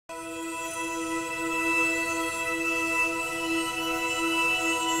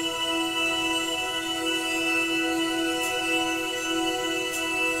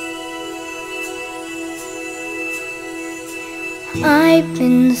I've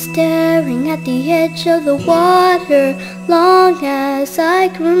been staring at the edge of the water long as I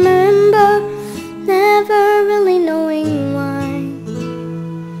can remember, never really knowing why.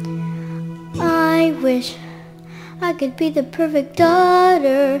 I wish I could be the perfect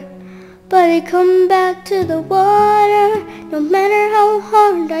daughter, but I come back to the water no matter how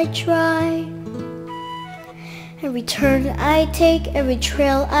hard I try. Every turn I take, every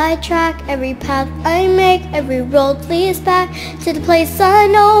trail I track, every path I make, every road leads back to the place I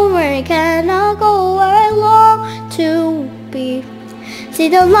know where I cannot go, where I long to be. See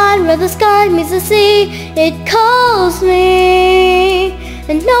the line where the sky meets the sea, it calls me,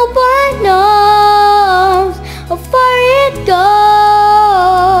 and no one knows how far it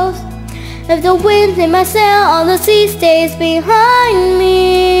goes. If the wind in my sail on the sea stays behind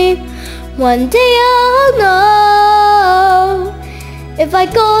me, one day I'll know. If I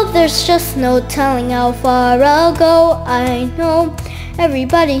go, there's just no telling how far I'll go. I know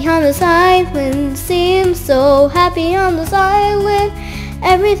everybody on this island seems so happy on this island.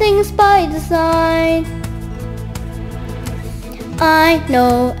 Everything's by design. I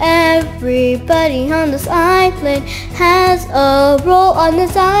know everybody on this island has a role on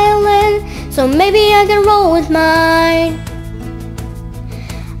this island, so maybe I can roll with mine.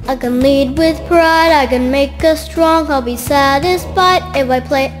 I can lead with pride, I can make us strong. I'll be satisfied if I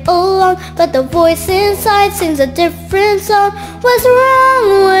play along, but the voice inside sings a different song. What's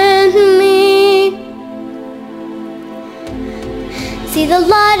wrong with me? See the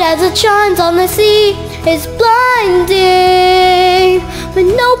light as it shines on the sea, it's blinding, but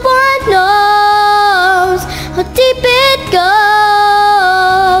no one knows how deep it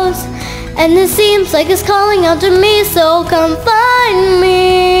goes. And it seems like it's calling out to me, so come find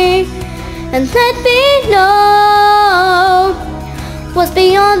me and let me know what's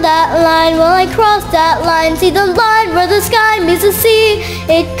beyond that line. Will I cross that line? See the line where the sky meets the sea,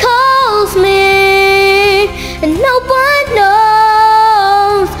 it calls me, and no one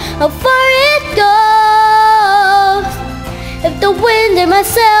knows how far it goes. If the wind in my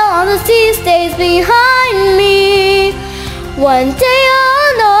sail on the sea stays behind me, one day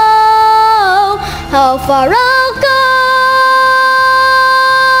I'll know how far